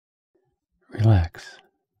Relax.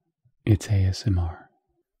 It's ASMR.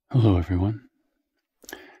 Hello, everyone.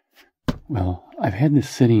 Well, I've had this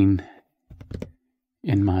sitting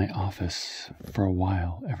in my office for a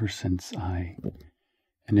while, ever since I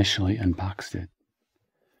initially unboxed it,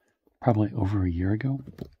 probably over a year ago.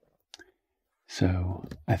 So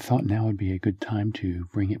I thought now would be a good time to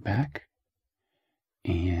bring it back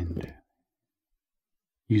and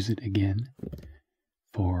use it again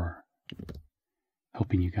for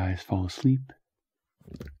helping you guys fall asleep,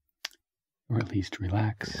 or at least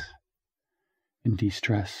relax and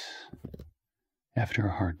de-stress after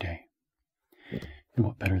a hard day. And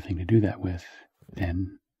what better thing to do that with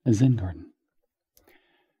than a Zen garden?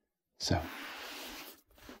 So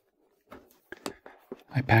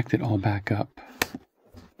I packed it all back up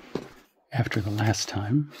after the last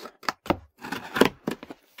time,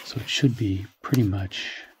 so it should be pretty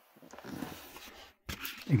much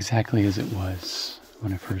exactly as it was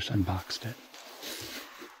when I first unboxed it.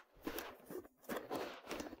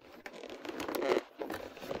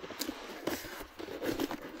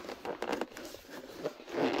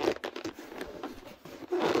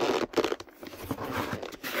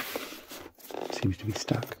 Seems to be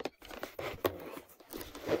stuck.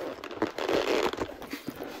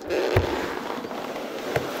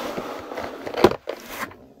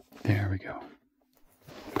 There we go.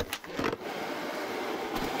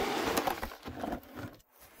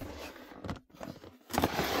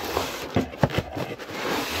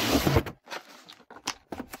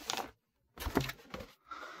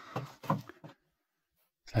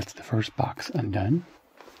 So that's the first box undone.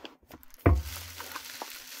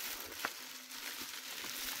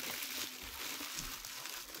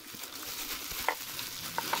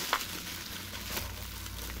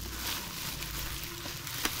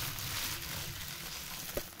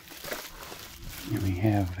 And we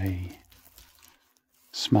have a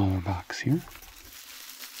smaller box here.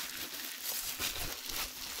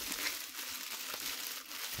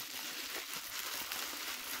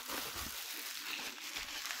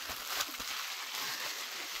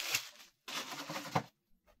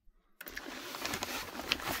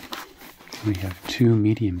 We have two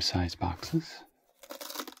medium-sized boxes.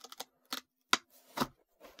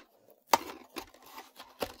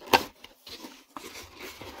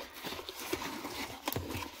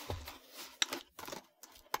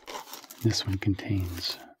 This one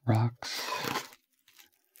contains rocks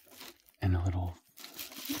and a little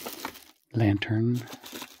lantern,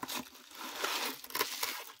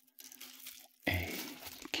 a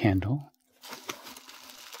candle,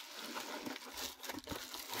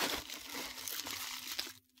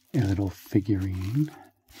 a little figurine,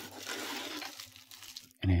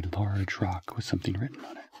 and a large rock with something written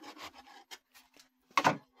on it.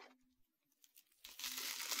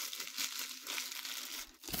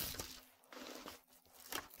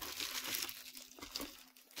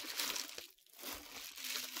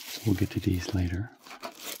 We'll get to these later.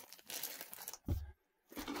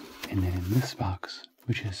 And then in this box,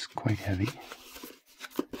 which is quite heavy,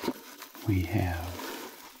 we have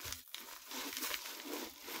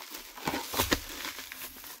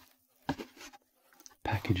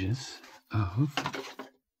packages of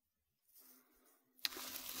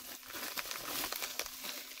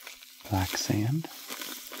black sand,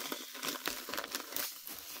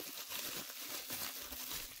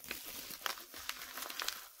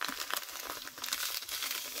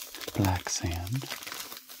 black sand,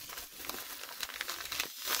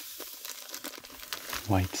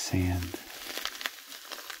 white sand,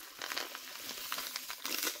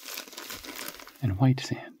 and white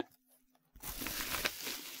sand.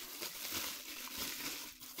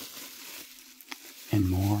 And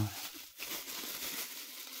more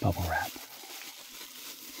bubble wrap.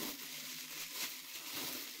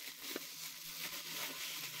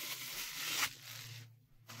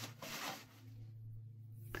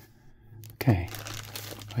 Okay,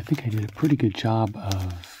 I think I did a pretty good job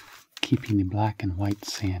of keeping the black and white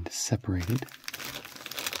sand separated.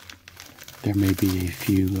 There may be a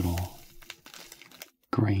few little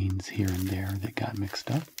grains here and there that got mixed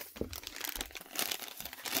up.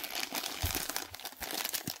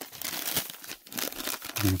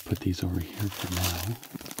 I'm going to put these over here for now.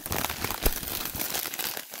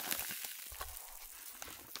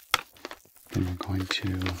 Then we're going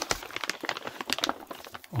to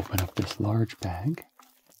open up this large bag.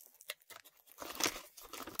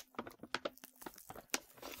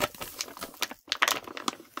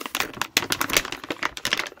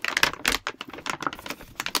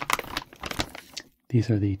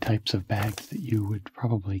 These are the types of bags that you would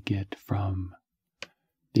probably get from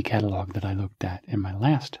the catalog that I looked at in my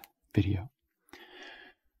last video.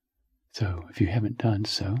 So if you haven't done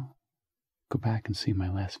so, go back and see my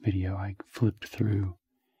last video. I flipped through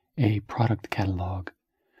a product catalog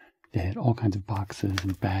that had all kinds of boxes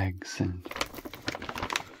and bags and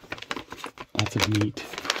lots of neat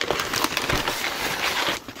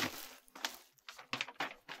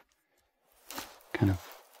kind of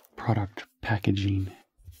product packaging,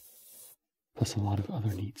 plus a lot of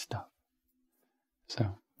other neat stuff.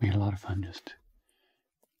 So we had a lot of fun just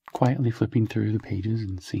quietly flipping through the pages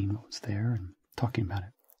and seeing what was there and talking about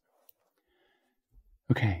it.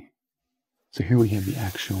 Okay, so here we have the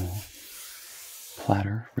actual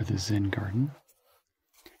platter for the Zen garden.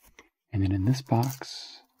 And then in this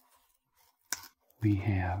box, we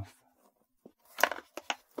have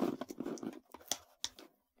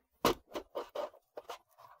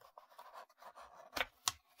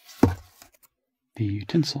the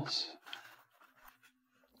utensils.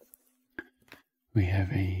 We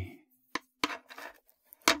have a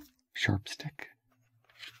sharp stick.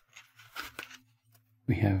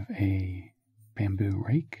 We have a bamboo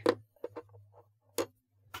rake.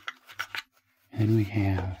 And we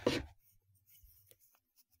have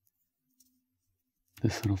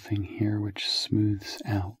this little thing here which smooths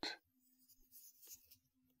out.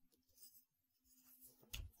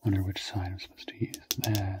 Wonder which side I'm supposed to use.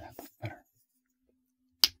 That looks better.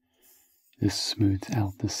 This smooths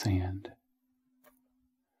out the sand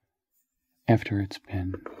after it's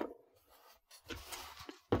been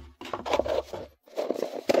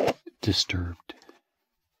disturbed.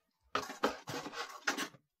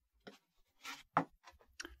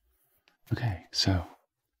 Okay, so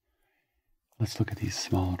let's look at these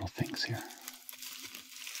small little things here.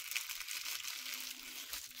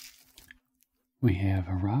 We have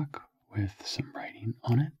a rock with some writing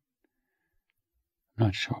on it. I'm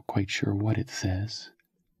not quite sure what it says,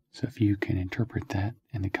 so if you can interpret that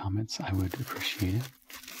in the comments, I would appreciate it.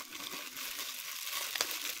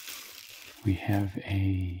 We have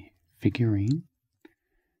a figurine.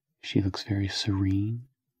 She looks very serene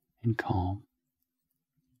and calm.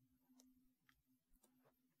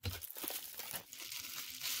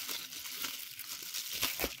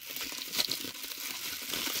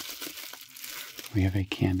 We have a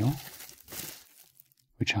candle,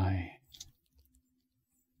 which I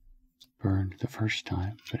burned the first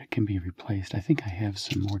time, but it can be replaced. I think I have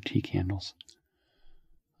some more tea candles.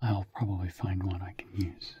 I'll probably find one I can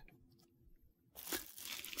use.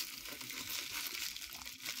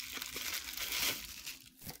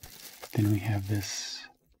 Then we have this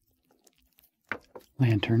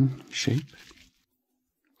lantern shape.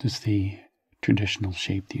 This is the traditional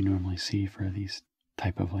shape that you normally see for these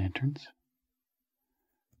type of lanterns.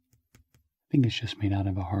 I think it's just made out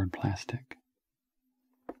of a hard plastic,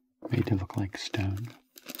 made to look like stone.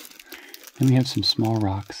 Then we have some small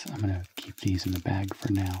rocks. I'm going to keep these in the bag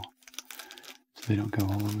for now, so they don't go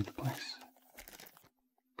all over the place.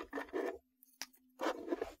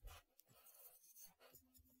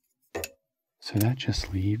 So that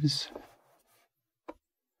just leaves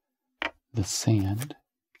the sand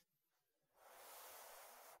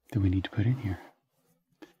that we need to put in here.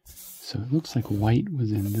 So it looks like white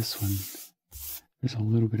was in this one. There's a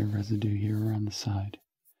little bit of residue here around the side.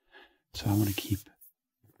 So I want to keep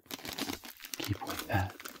with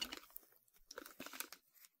that.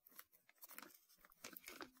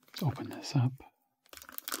 Let's open this up.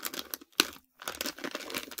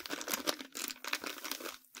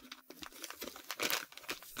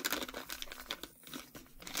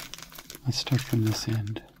 Let's start from this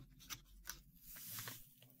end.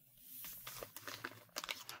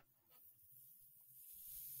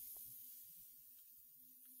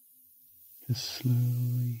 Just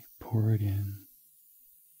slowly pour it in.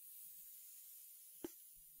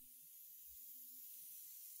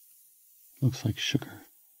 Looks like sugar.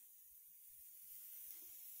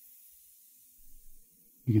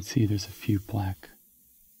 You can see there's a few black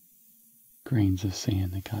grains of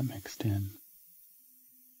sand that got mixed in.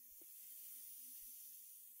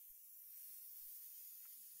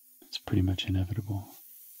 It's pretty much inevitable.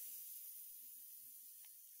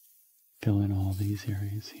 Fill in all these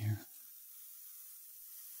areas here.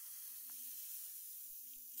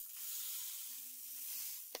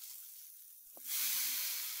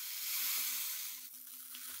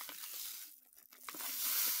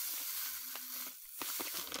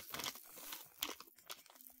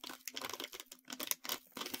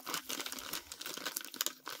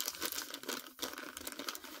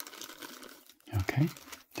 Okay,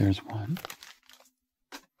 there's one.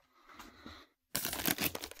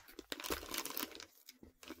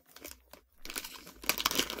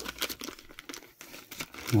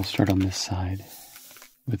 We'll start on this side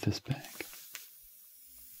with this bag.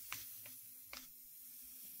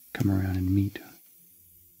 come around and meet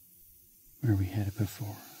where we had it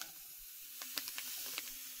before.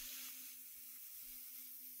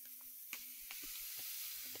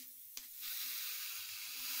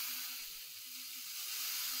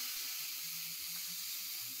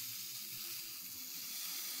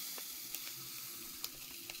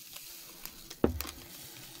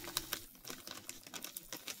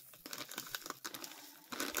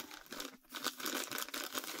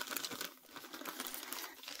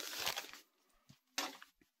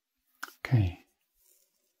 Okay,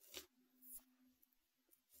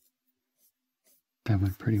 that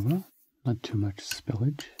went pretty well. Not too much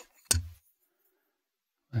spillage.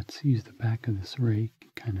 Let's use the back of this rake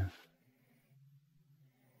and kind of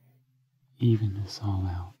even this all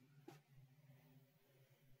out.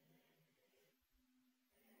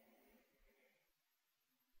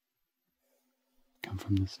 Come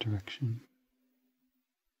from this direction.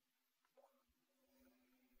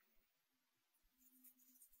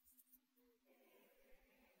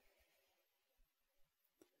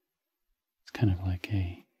 Kind of like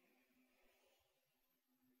a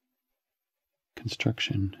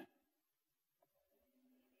construction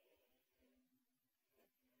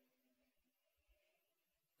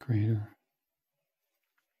grater.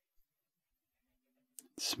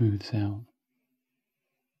 It smooths out.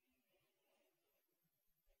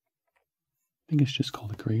 I think it's just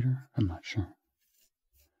called a grater. I'm not sure.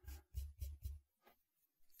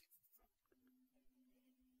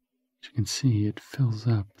 As you can see, it fills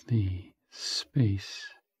up the space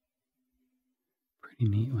pretty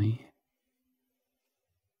neatly.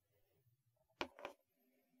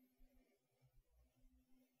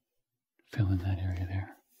 Fill in that area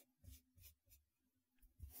there.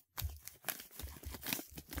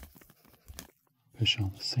 Push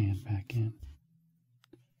all the sand back in.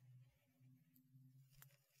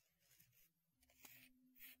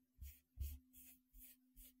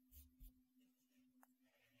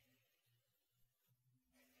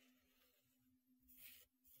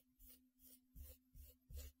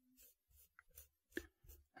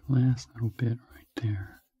 Last little bit right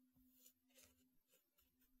there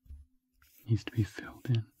needs to be filled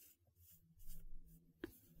in.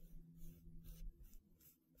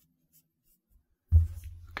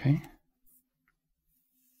 Okay.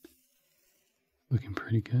 Looking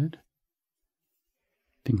pretty good.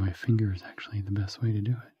 I think my finger is actually the best way to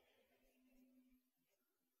do it.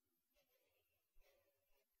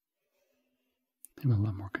 I have a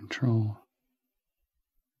lot more control.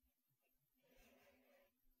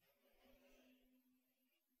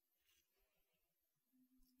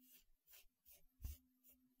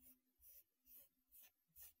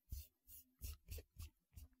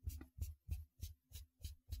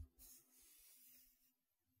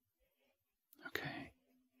 Okay.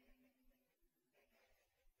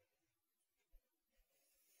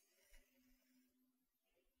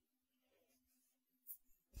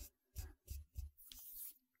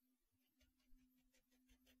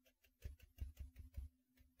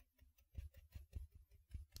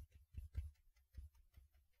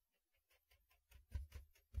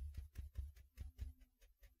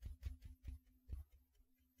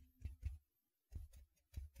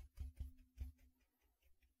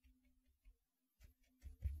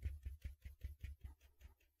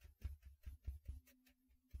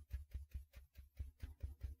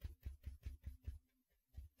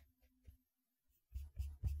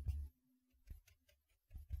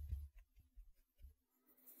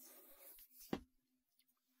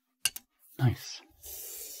 Nice.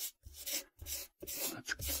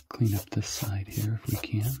 Let's clean up this side here if we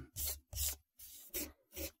can.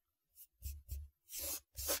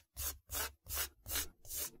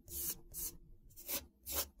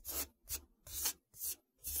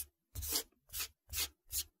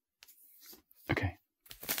 Okay.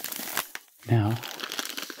 Now,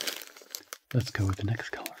 let's go with the next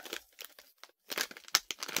color.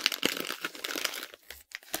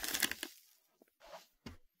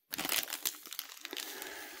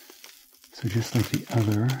 So just like the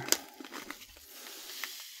other,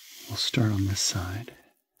 we'll start on this side.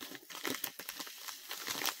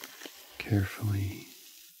 Carefully.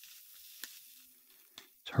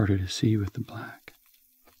 It's harder to see with the black.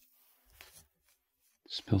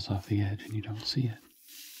 It spills off the edge and you don't see it.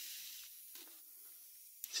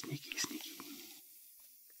 Sneaky, sneaky.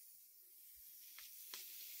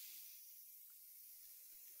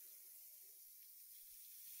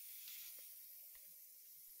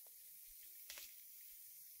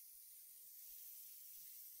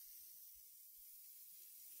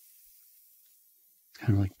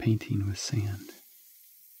 Kind of like painting with sand.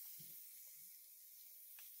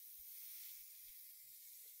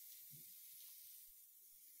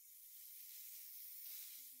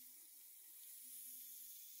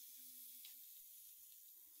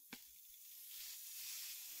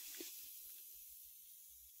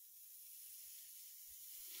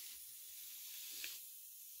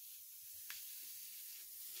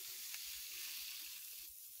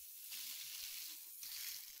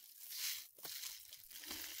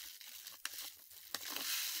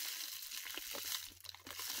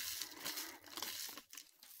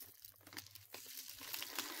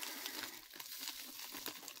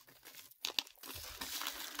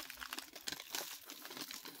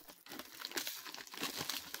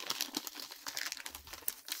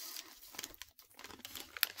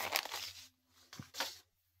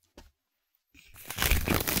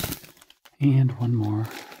 And one more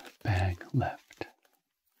bag left.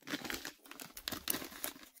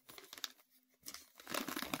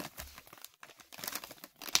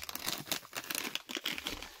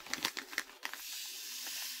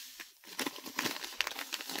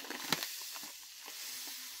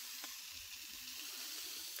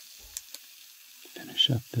 Finish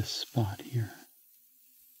up this spot here.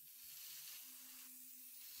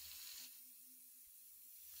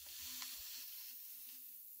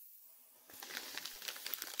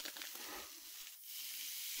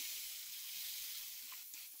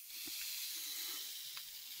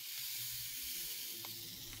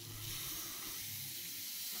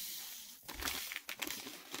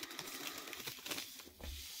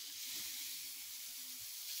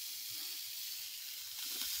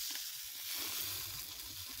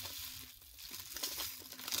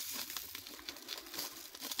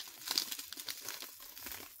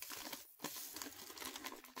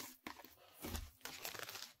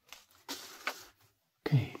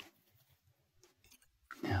 Okay,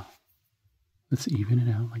 now let's even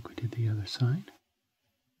it out like we did the other side.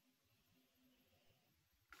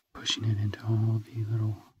 Pushing it into all the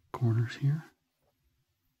little corners here.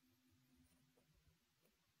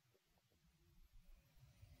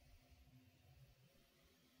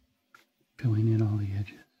 Filling in all the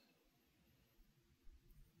edges.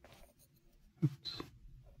 Oops.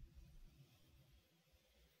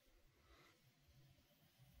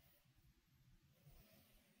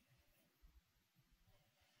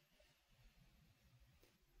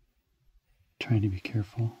 Trying to be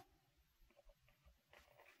careful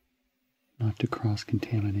not to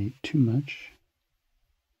cross-contaminate too much.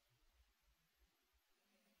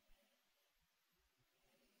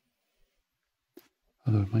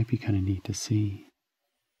 Although it might be kind of neat to see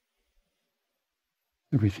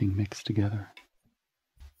everything mixed together.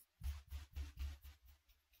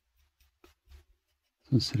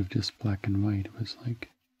 So instead of just black and white, it was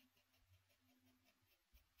like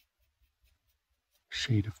a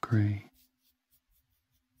shade of gray.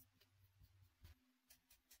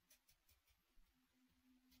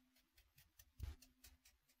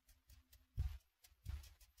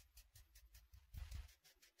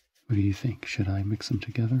 What do you think? Should I mix them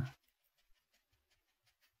together?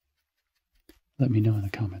 Let me know in the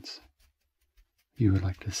comments if you would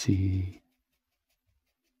like to see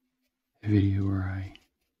a video where I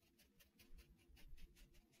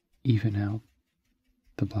even out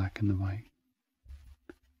the black and the white.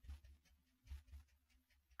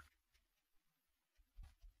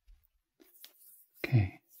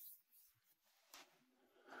 Okay.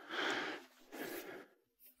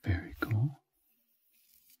 Very cool.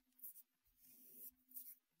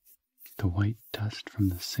 The white dust from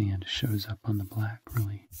the sand shows up on the black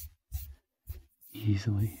really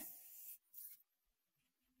easily.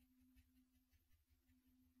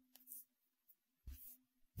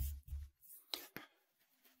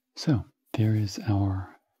 So there is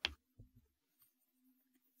our,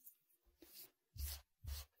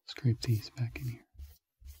 scrape these back in here.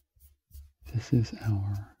 This is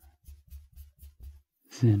our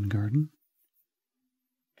Zen garden.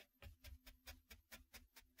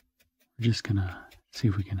 We're just gonna see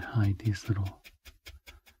if we can hide these little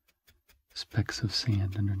specks of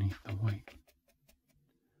sand underneath the white,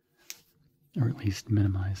 or at least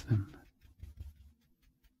minimize them.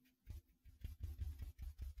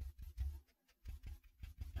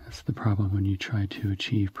 That's the problem when you try to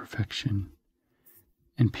achieve perfection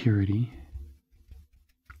and purity,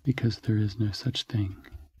 because there is no such thing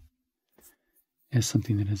as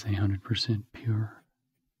something that is 100% pure.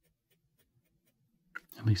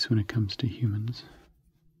 At least when it comes to humans.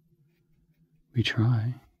 We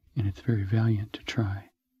try, and it's very valiant to try,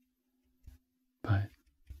 but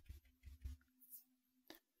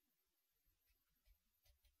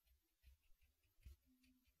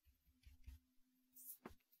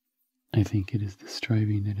I think it is the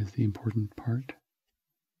striving that is the important part.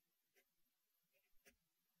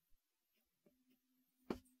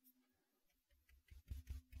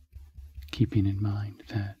 Keeping in mind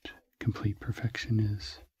that complete perfection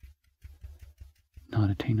is not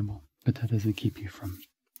attainable, but that doesn't keep you from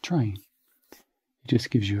trying. It just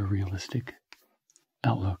gives you a realistic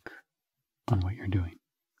outlook on what you're doing.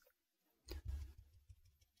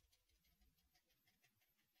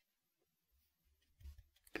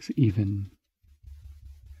 Because even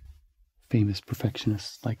famous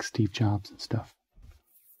perfectionists like Steve Jobs and stuff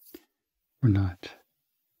were not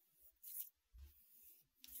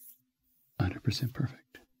 100% perfect.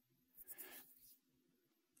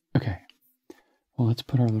 Okay, well, let's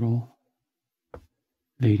put our little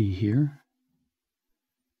lady here.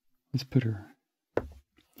 Let's put her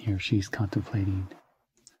Here she's contemplating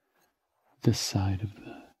this side of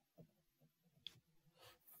the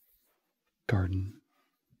garden.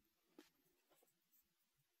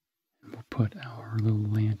 We'll put our little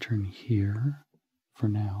lantern here for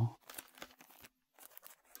now.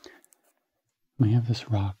 We have this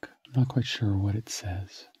rock. I'm not quite sure what it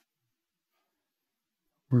says.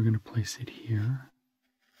 We're going to place it here.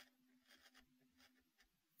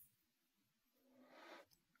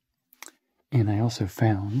 And I also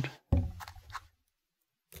found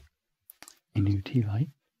a new tea light.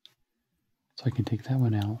 So I can take that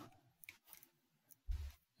one out.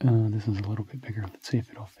 This one's a little bit bigger. Let's see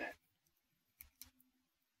if it'll fit.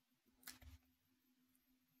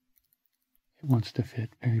 It wants to fit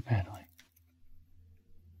very badly.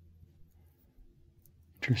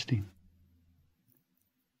 Interesting.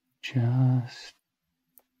 Just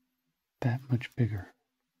that much bigger.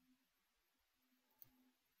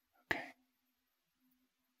 Okay.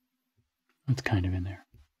 It's kind of in there.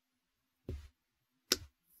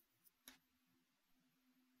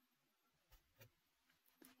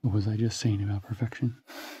 What was I just saying about perfection?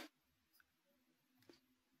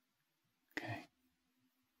 Okay.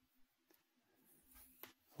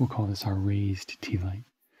 We'll call this our raised tea light.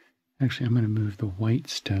 Actually, I'm going to move the white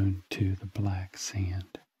stone to the black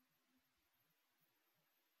sand,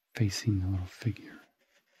 facing the little figure.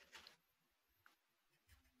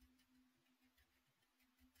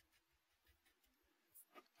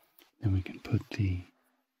 Then we can put the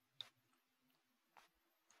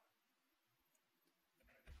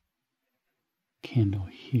candle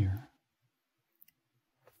here.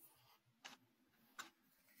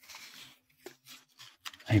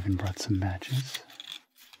 I even brought some matches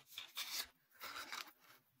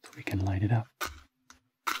so we can light it up.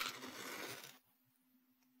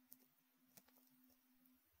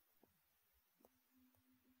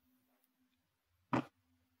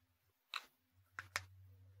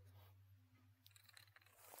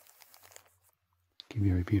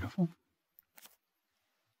 Very beautiful.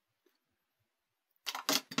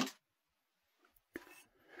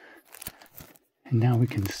 And now we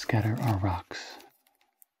can scatter our rocks.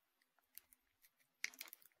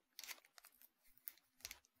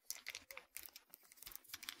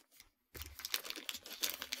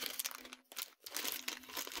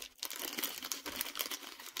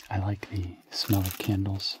 I like the smell of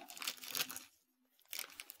candles.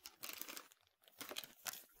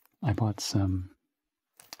 I bought some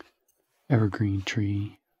evergreen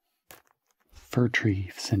tree, fir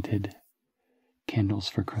tree scented candles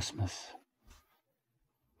for Christmas,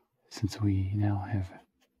 since we now have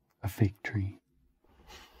a fake tree.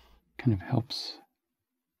 Kind of helps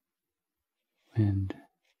lend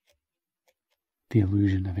the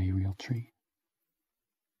illusion of a real tree.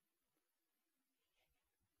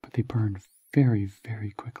 But they burned very,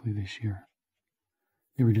 very quickly this year.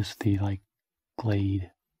 They were just the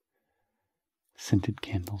Glade scented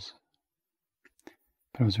candles.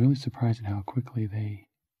 But I was really surprised at how quickly they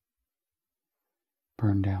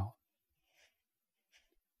burned out.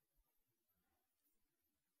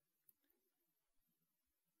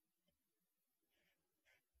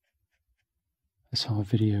 I saw a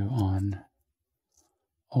video on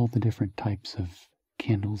all the different types of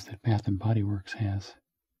candles that Bath & Body Works has.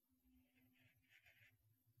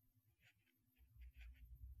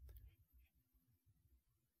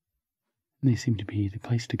 And they seem to be the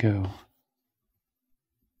place to go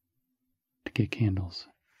to get candles.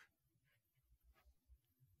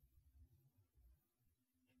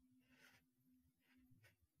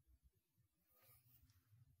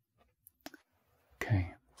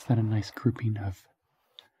 Okay, is that a nice grouping of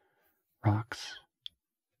rocks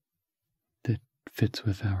that fits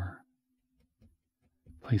with our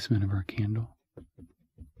placement of our candle?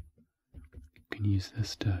 You can use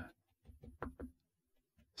this to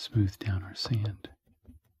smooth down our sand.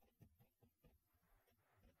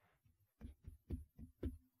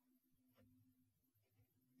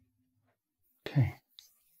 Okay.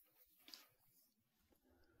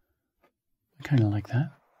 I kind of like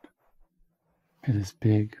that. There's this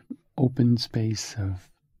big open space of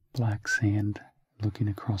black sand looking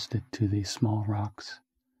across it to these small rocks,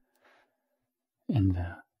 and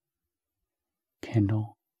the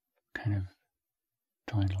candle kind of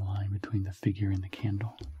drawing a line between the figure and the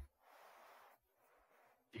candle.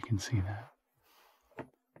 You can see that.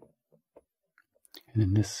 And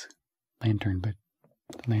then this lantern, but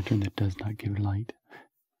the lantern that does not give light.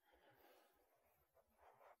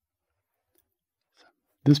 So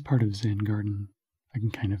this part of Zen garden,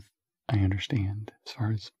 I understand as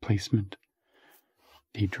far as placement.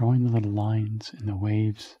 The drawing the little lines and the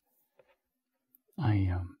waves,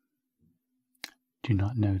 I do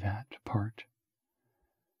not know that part.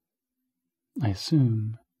 I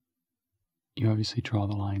assume you obviously draw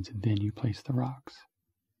the lines and then you place the rocks.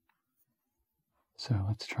 So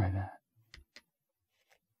let's try that.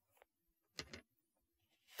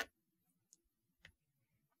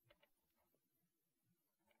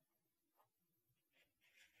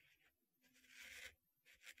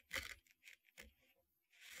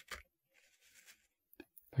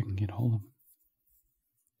 If I can get hold of them.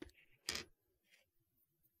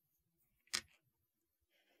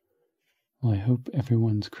 Well, I hope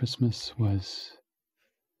everyone's Christmas was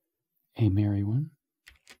a merry one.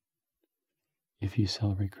 If you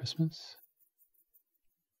celebrate Christmas,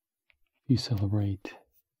 if you celebrate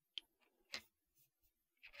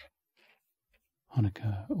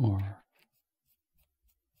Hanukkah or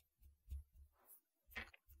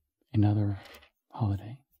another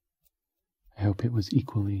holiday, I hope it was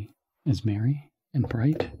equally as merry and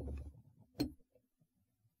bright.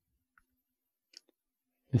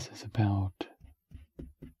 This is about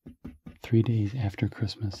 3 days after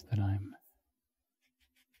Christmas that I'm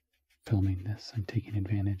filming this. I'm taking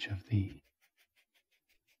advantage of the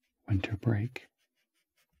winter break.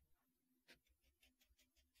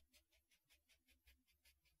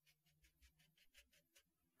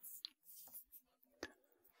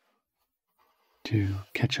 To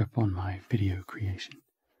catch up on my video creation.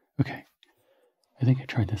 Okay, I think I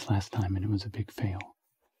tried this last time and it was a big fail.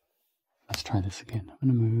 Let's try this again. I'm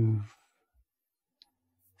going to move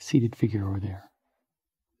seated figure over there.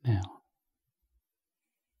 Now,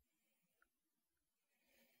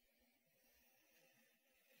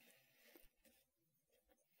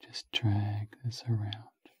 just drag this around.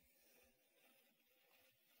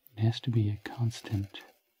 It has to be a consistent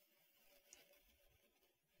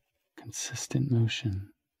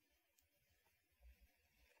motion.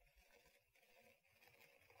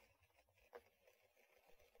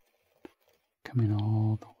 Coming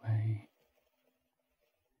all the way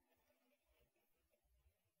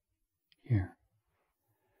here.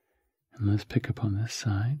 And let's pick up on this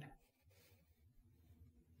side.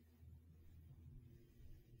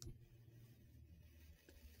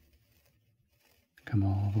 Come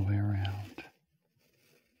all the way around.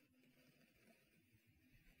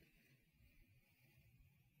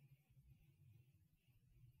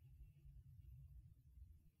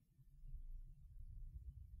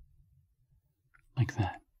 Like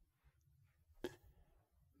that.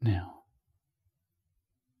 Now,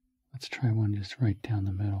 let's try one just right down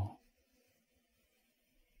the middle.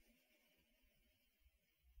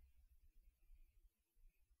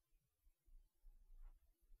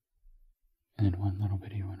 And then one little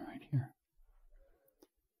bitty one right here.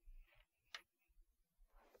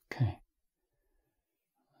 Okay.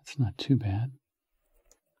 That's not too bad.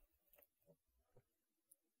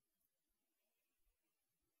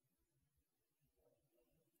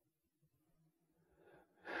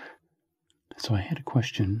 So I had a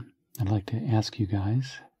question I'd like to ask you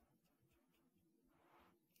guys.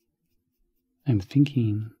 I'm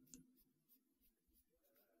thinking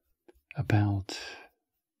about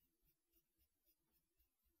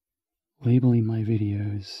labeling my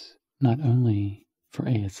videos not only for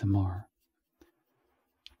ASMR,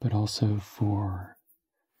 but also for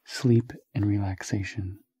sleep and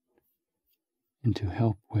relaxation, and to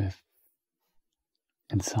help with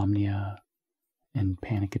insomnia and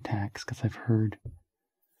panic attacks, because I've heard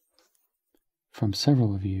from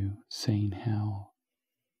several of you saying how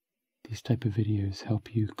these type of videos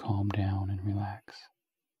help you calm down and relax.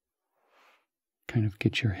 Kind of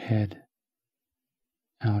get your head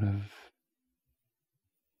out of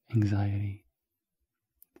anxiety.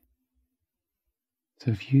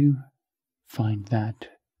 So if you find that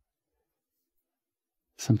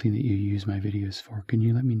something that you use my videos for, can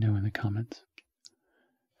you let me know in the comments?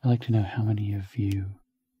 I'd like to know how many of you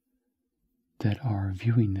that are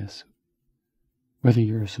viewing this, whether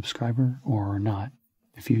you're a subscriber or not,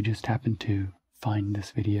 if you just happen to find this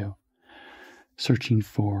video searching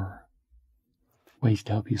for ways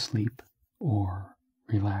to help you sleep or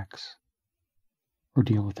relax or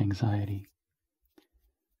deal with anxiety,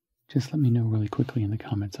 just let me know really quickly in the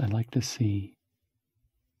comments. I'd like to see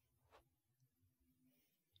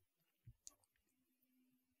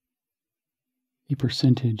the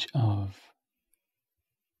percentage of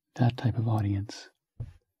that type of audience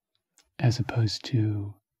as opposed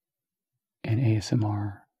to an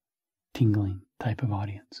ASMR tingling type of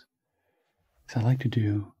audience. So I like to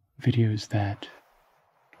do videos that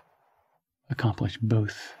accomplish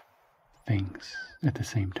both things at the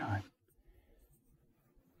same time.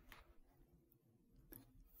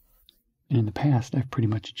 And in the past, I've pretty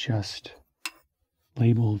much just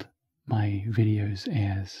labeled my videos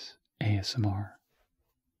as ASMR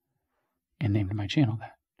and named my channel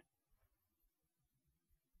that.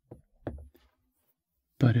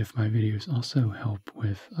 But if my videos also help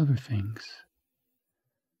with other things,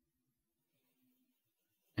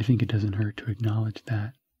 I think it doesn't hurt to acknowledge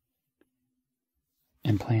that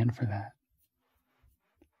and plan for that.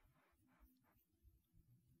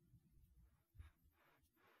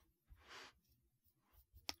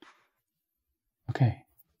 Okay.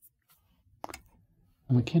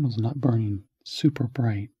 Well, the candle's not burning super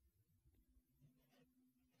bright.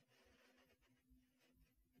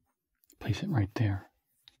 Place it right there.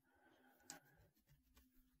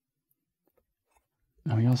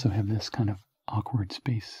 Now we also have this kind of awkward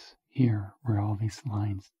space here where all these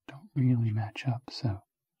lines don't really match up, so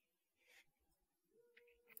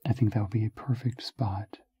I think that would be a perfect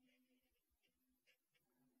spot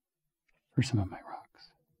for some of my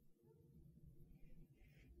rocks.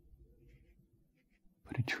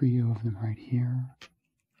 Put a trio of them right here.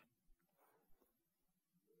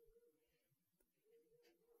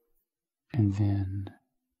 And then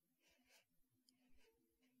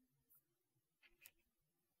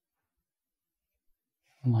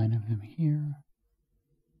a line of them here.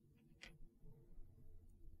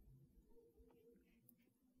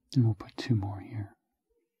 And we'll put two more here.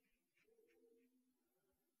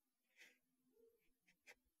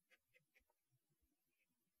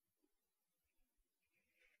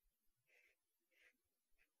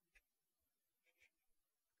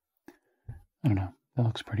 I don't know, that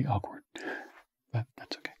looks pretty awkward, but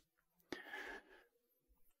that's okay.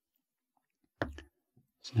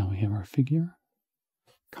 So now we have our figure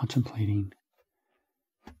contemplating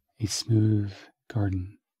a smooth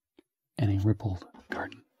garden and a rippled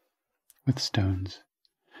garden with stones.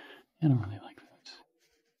 I don't really like those.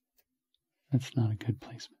 That's not a good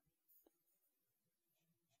placement.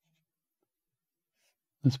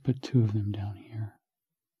 Let's put two of them down here.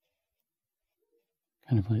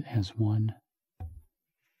 Kind of as one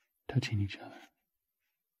touching each other.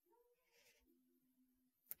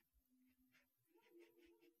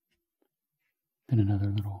 Then another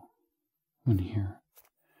little one here.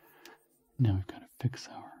 Now we've got to fix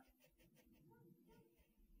our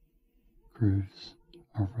grooves,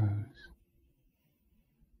 our rows.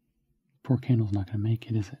 Poor candle's not going to make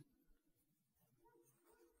it, is it?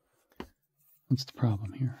 What's the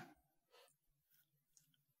problem here?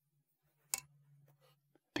 I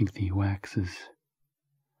think the wax is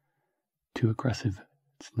too aggressive.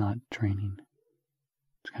 It's not draining.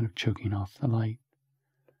 It's kind of choking off the light.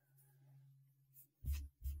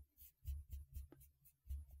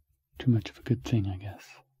 Too much of a good thing, I guess.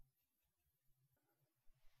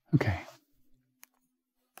 Okay.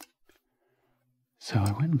 So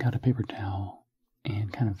I went and got a paper towel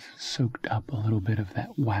and kind of soaked up a little bit of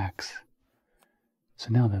that wax. So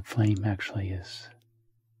now the flame actually is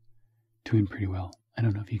doing pretty well. I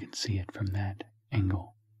don't know if you can see it from that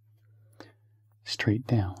angle. Straight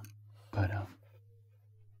down, but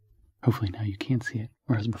hopefully now you can see it,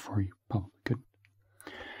 whereas before you probably couldn't.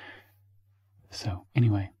 So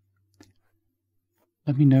anyway,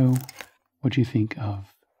 let me know what you think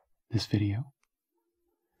of this video,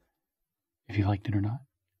 if you liked it or not.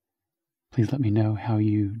 Please let me know how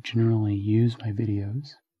you generally use my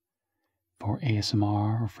videos for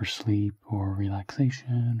ASMR or for sleep or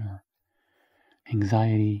relaxation or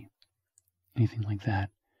anxiety, anything like that.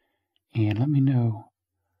 And let me know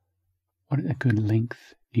what a good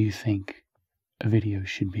length do you think a video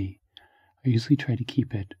should be. I usually try to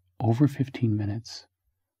keep it over 15 minutes,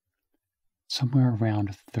 somewhere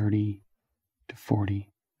around 30 to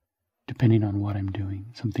 40, depending on what I'm doing.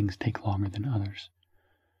 Some things take longer than others.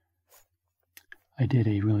 I did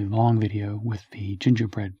a really long video with the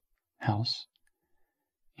gingerbread house,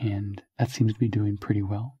 and that seems to be doing pretty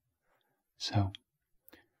well. So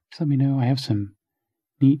just let me know. I have some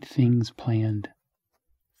neat things planned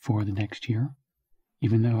for the next year,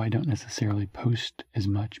 even though I don't necessarily post as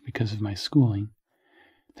much because of my schooling.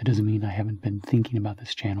 That doesn't mean I haven't been thinking about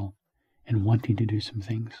this channel and wanting to do some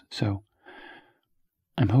things. So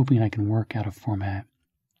I'm hoping I can work out a format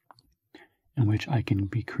in which I can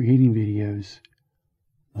be creating videos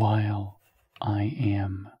while I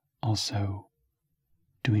am also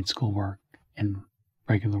doing schoolwork and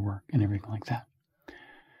regular work and everything like that.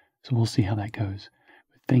 So we'll see how that goes.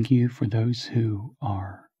 But thank you for those who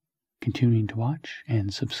are continuing to watch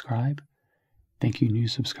and subscribe. Thank you, new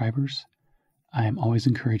subscribers. I am always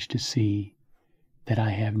encouraged to see that I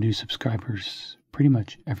have new subscribers pretty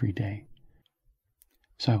much every day.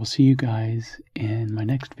 So I will see you guys in my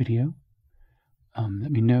next video.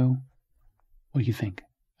 Let me know what you think.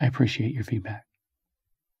 I appreciate your feedback.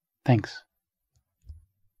 Thanks.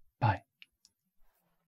 Bye.